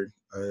together,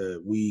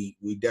 we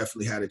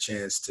definitely had a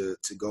chance to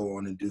go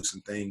on and do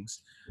some things.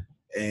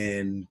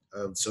 And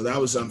so that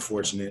was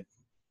unfortunate.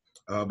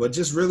 But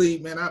just really,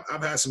 man,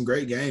 I've had some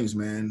great games,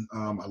 man.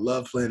 I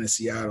love playing in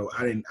Seattle.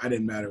 I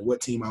didn't matter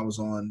what team I was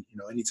on.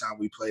 Anytime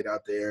we played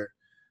out there,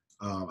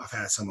 I've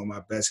had some of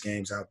my best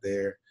games out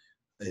there.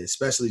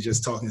 Especially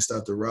just talking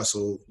stuff to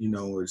Russell,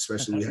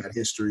 especially we had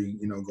history,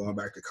 going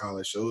back to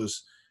college. So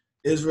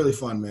it was really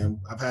fun,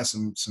 man. I've had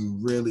some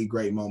really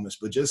great moments,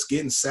 but just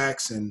getting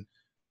sacks and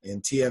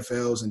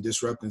TFLs and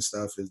disrupting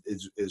stuff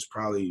is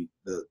probably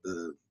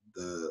the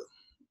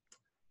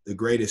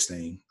greatest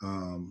thing.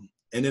 And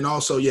then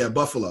also,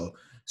 Buffalo,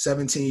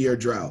 17-year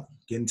drought,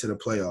 getting to the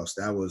playoffs.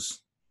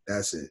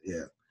 That's it.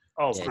 Yeah.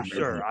 Oh, for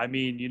sure. I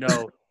mean,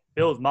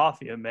 Bills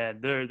Mafia, man,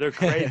 they're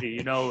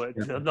crazy.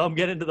 Them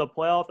getting to the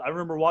playoffs. I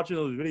remember watching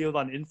those videos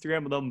on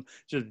Instagram of them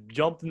just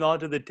jumping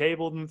onto the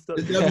tables and stuff.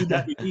 It's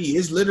WWE.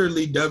 It's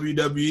literally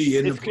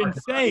WWE. It's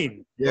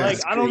insane. Yeah,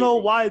 like I don't know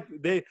why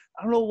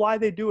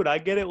they do it. I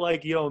get it.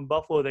 Like in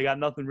Buffalo, they got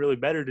nothing really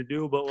better to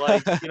do. But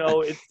like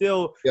it's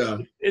still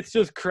it's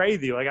just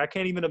crazy. Like I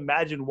can't even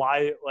imagine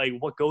why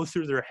what goes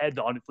through their heads,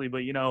 honestly.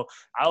 But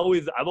I've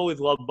always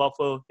loved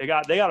Buffalo. They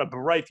got a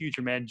bright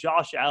future, man.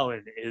 Josh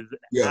Allen is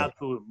an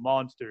absolute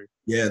monster.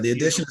 Yeah, the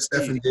addition of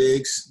Stefon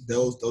Diggs,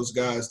 those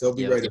guys, they'll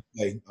be ready to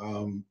play.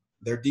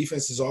 Their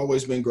defense has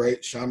always been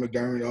great. Sean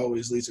McDermott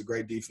always leads a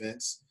great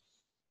defense.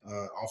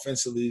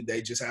 Offensively,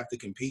 they just have to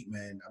compete,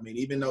 man. I mean,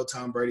 even though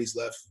Tom Brady's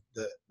left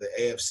the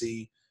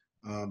AFC,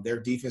 their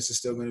defense is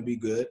still going to be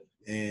good,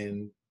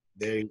 and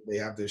they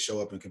have to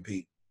show up and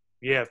compete.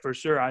 Yeah, for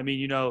sure. I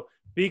mean,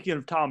 speaking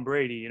of Tom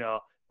Brady,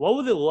 what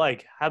was it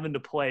like having to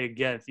play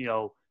against,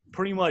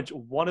 pretty much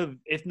one of,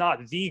 if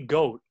not the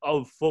GOAT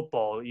of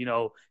football,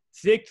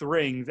 6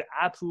 rings,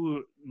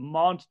 absolute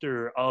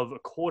monster of a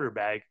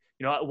quarterback.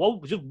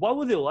 What was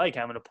it like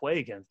having to play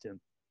against him?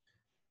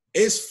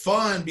 It's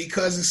fun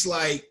because it's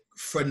like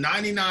for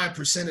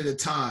 99% of the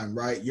time,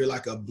 right? You're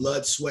like a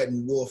blood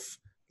sweating wolf,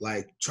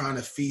 like trying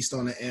to feast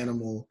on an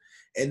animal.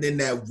 And then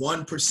that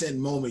 1%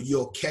 moment,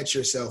 you'll catch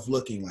yourself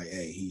looking like,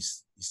 hey,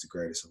 he's the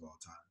greatest of all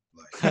time.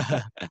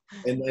 Like,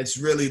 and that's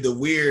really the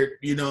weird,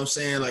 you know what I'm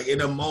saying? Like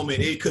in a moment,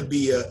 it could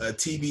be a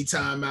TV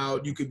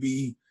timeout. You could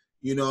be,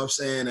 you know what I'm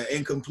saying, an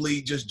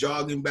incomplete, just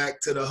jogging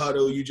back to the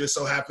huddle. You just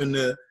so happen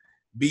to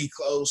be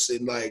close.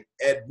 And like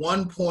at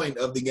one point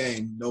of the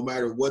game, no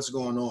matter what's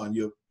going on,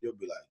 you'll be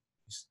like,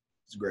 he's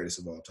the greatest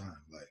of all time.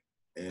 Like,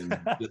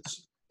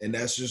 and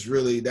that's just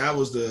really,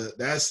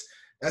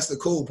 that's the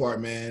cool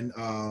part, man.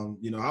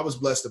 You know, I was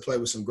blessed to play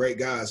with some great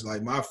guys.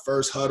 Like my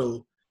first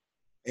huddle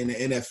in the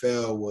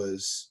NFL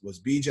was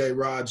B.J.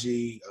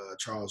 Raji,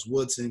 Charles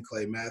Woodson,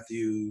 Clay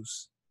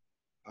Matthews,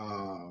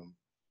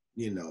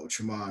 you know,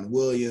 Tramon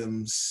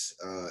Williams,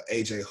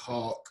 A.J.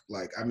 Hawk.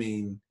 Like, I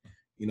mean,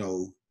 you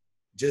know,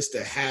 just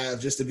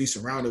to be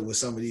surrounded with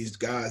some of these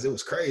guys, it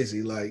was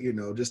crazy. Like, you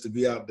know, just to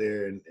be out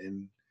there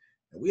and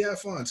we had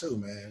fun too,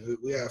 man.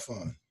 We had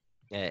fun.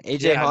 Yeah,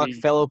 AJ Hawk,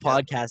 fellow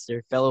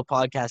podcaster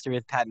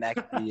with Pat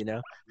McAfee, you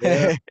know.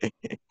 Yeah.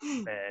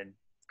 Man,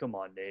 come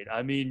on, Nate.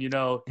 I mean, you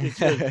know, it's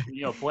just,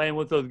 you know, playing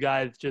with those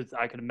guys, just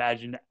I can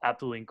imagine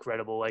absolutely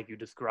incredible, like you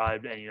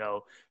described. And, you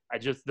know,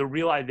 the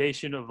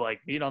realization of like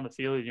being on the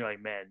field, and you're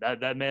like, man,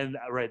 that man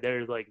right there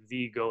is like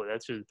the GOAT.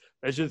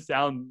 That just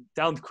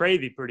sounds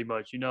crazy, pretty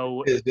much. You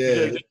know,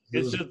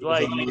 it's just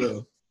like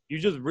you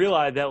just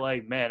realize that,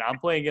 like, man, I'm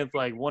playing against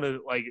like one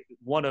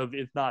of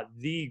if not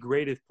the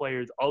greatest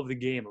players of the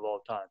game of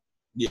all time.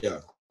 Yeah,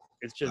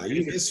 it's just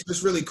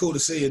it's really cool to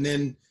see. And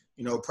then,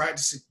 you know,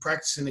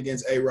 practicing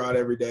against A-Rod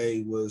every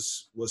day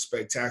was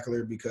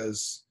spectacular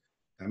because,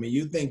 I mean,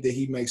 you think that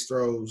he makes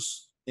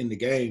throws in the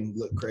game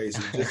look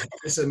crazy.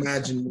 Just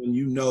imagine when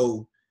you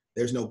know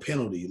there's no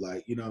penalty,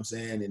 like, you know what I'm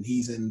saying, and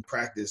he's in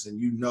practice and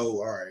you know,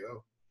 all right,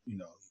 you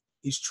know,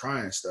 he's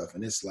trying stuff,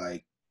 and it's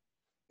like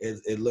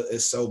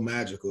it's so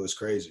magical. It's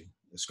crazy.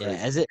 It's crazy.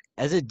 Yeah,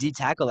 as a D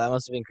tackle, that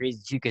must have been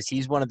crazy too, because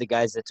he's one of the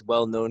guys that's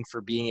well known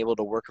for being able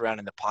to work around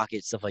in the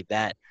pocket, stuff like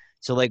that.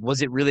 So like, was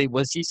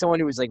he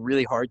someone who was like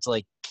really hard to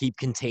like keep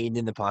contained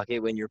in the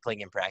pocket when you're playing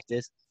in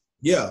practice?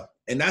 Yeah,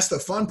 and that's the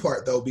fun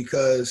part though,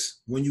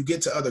 because when you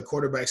get to other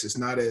quarterbacks, it's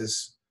not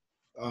as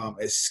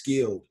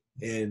skilled,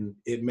 and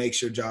it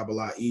makes your job a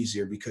lot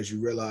easier because you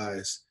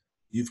realize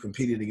you've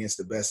competed against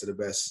the best of the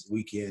best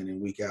week in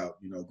and week out.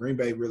 You know, Green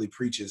Bay really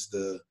preaches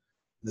the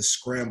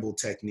scramble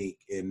technique,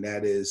 and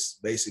that is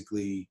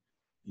basically,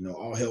 you know,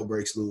 all hell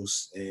breaks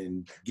loose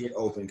and get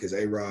open because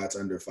A-Rod's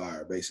under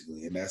fire,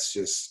 basically. And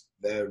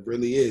that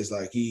really is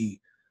like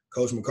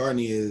Coach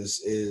McCartney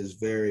is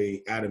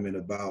very adamant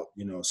about,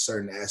 you know,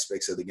 certain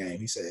aspects of the game.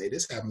 He said, hey,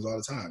 this happens all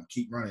the time.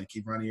 Keep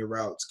running your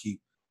routes,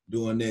 keep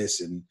doing this.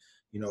 And,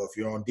 you know, if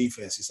you're on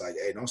defense, it's like,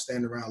 hey, don't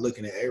stand around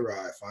looking at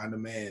A-Rod, find a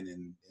man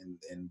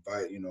and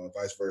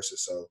vice versa.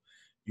 So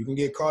you can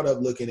get caught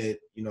up looking at,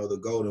 you know, the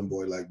golden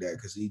boy like that,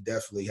 because he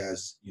definitely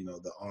has, you know,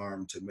 the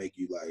arm to make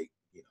you like,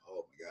 you know,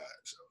 oh my God.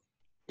 So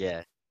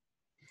yeah.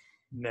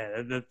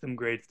 Man, that's some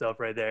great stuff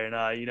right there.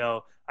 And, you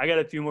know, I got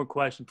a few more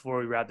questions before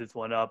we wrap this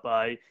one up.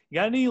 You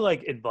got any,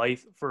 like,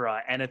 advice for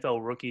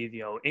NFL rookies, you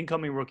know,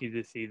 incoming rookies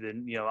this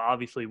season? You know,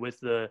 obviously with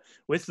the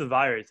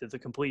virus, it's a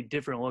complete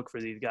different look for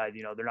these guys.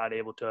 You know, they're not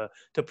able to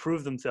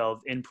prove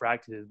themselves in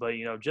practices. But,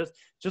 you know, just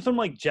some,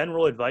 like,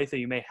 general advice that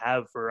you may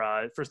have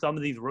for some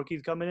of these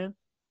rookies coming in?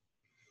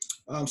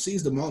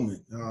 Seize the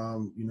moment.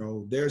 You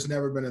know, there's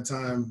never been a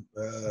time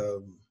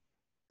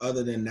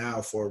other than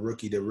now for a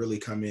rookie to really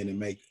come in and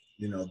make,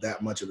 you know,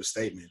 that much of a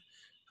statement.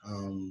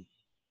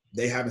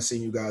 They haven't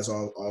seen you guys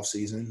all off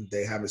season.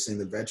 They haven't seen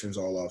the veterans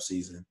all off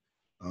season.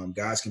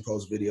 Guys can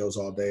post videos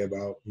all day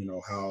about, you know,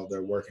 how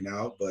they're working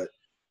out, but,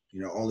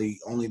 you know,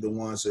 only the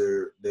ones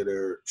that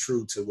are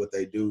true to what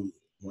they do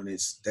when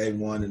it's day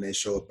one and they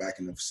show up back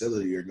in the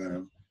facility are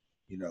gonna,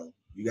 you know,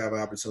 you have an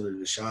opportunity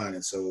to shine.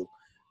 And so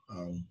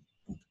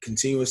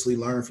continuously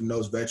learn from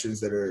those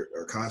veterans that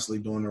are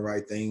constantly doing the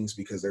right things,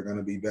 because they're going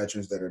to be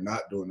veterans that are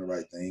not doing the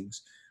right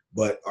things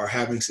but are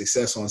having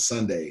success on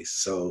Sundays.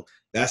 So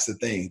that's the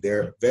thing.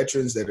 There are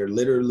veterans that are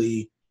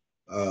literally,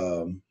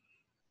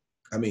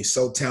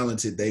 so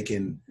talented they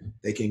can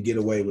get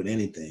away with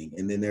anything.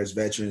 And then there's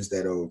veterans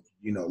that are,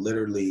 you know,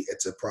 literally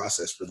it's a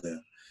process for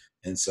them.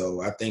 And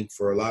so I think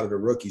for a lot of the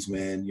rookies,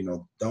 man, you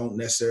know, don't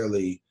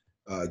necessarily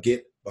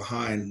get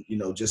behind, you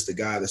know, just the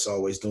guy that's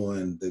always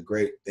doing the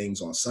great things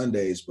on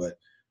Sundays, but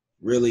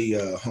really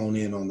hone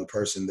in on the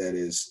person that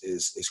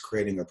is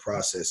creating a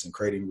process and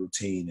creating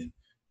routine and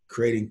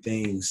creating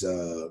things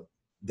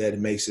that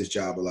makes his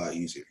job a lot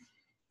easier.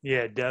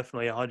 Yeah,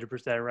 definitely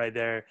 100% right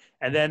there.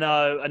 And then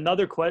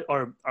another question,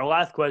 or our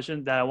last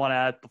question that I want to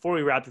ask before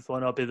we wrap this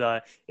one up is,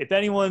 if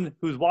anyone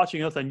who's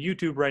watching us on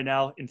YouTube right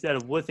now, instead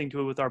of listening to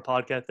it with our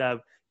podcast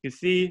app, you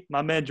see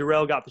my man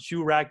Jarrell got the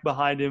shoe rack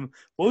behind him.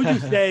 What would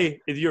you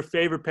say is your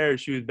favorite pair of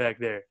shoes back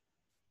there?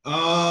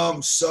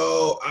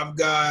 So I've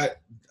got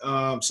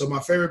so my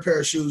favorite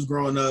pair of shoes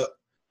growing up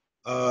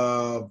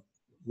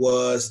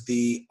was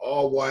the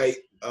all white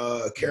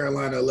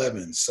Carolina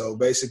 11s. So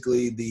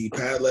basically, the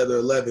pad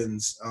leather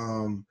 11s.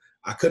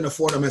 I couldn't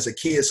afford them as a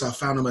kid, so I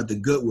found them at the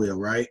Goodwill,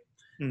 right?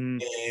 Mm-hmm.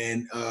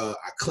 And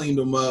I cleaned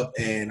them up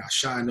and I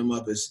shined them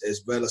up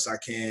as well as I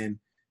can.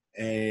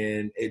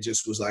 And it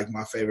just was like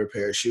my favorite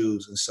pair of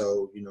shoes. And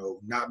so,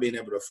 not being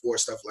able to afford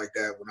stuff like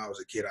that when I was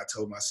a kid, I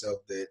told myself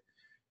that,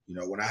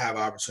 when I have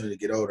an opportunity to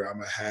get older, I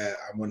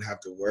wouldn't have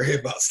to worry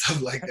about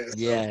stuff like that.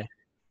 Yeah.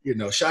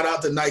 So, shout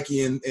out to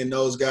Nike and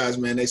those guys,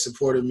 man. They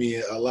supported me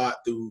a lot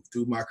through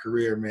my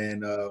career, man,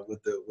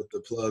 with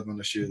the plug on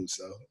the shoes.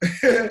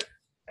 So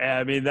And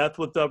I mean, that's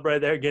what's up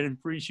right there. Getting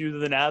free shoes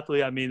as an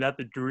athlete. I mean, that's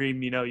a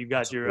dream. You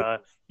got your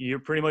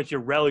pretty much your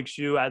relic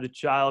shoe as a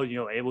child,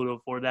 able to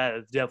afford that.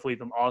 It's definitely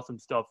some awesome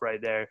stuff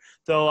right there.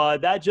 So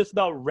that just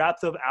about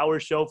wraps up our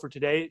show for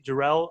today.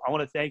 Jarrell, I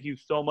want to thank you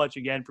so much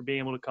again for being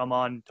able to come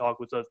on and talk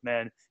with us,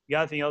 man. You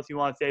got anything else you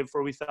want to say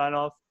before we sign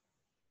off?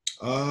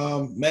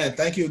 Man,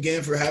 thank you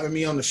again for having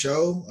me on the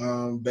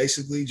show.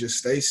 Basically just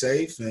stay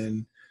safe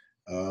and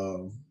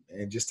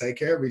just take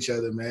care of each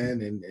other, man.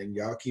 And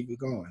y'all keep it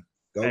going.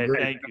 Hey,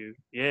 thank you.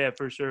 Yeah,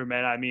 for sure,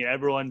 man. I mean,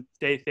 everyone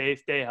stay safe,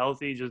 stay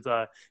healthy. Just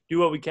do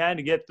what we can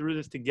to get through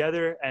this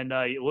together and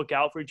look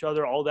out for each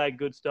other, all that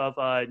good stuff.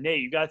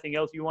 Nate, you got anything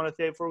else you want to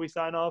say before we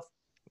sign off?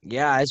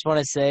 Yeah, I just want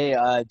to say,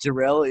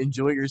 Jarrell,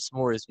 enjoy your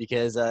s'mores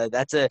because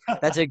that's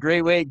a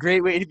great way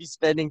to be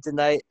spending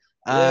tonight.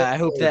 I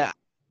hope that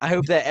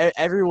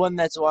everyone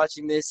that's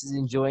watching this is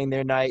enjoying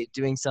their night,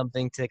 doing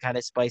something to kind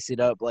of spice it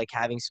up, like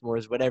having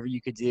s'mores, whatever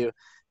you could do.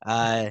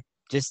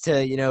 Just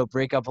to,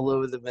 break up a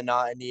little bit of the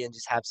monotony and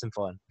just have some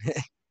fun.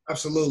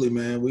 Absolutely,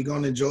 man. We're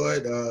going to enjoy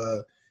it.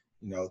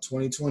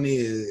 2020,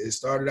 it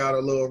started out a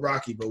little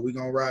rocky, but we're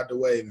going to ride the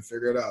wave and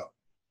figure it out.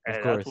 Hey,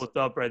 that's what's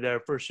up right there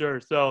for sure.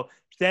 So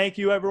thank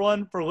you,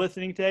 everyone, for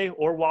listening today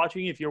or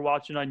watching. If you're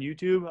watching on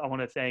YouTube, I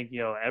want to thank,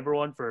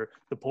 everyone for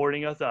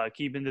supporting us,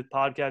 keeping this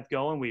podcast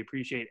going. We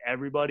appreciate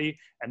everybody.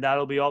 And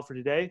that'll be all for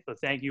today. So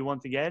thank you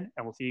once again,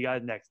 and we'll see you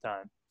guys next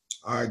time.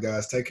 All right,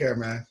 guys. Take care,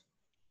 man.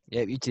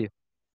 Yeah, you too.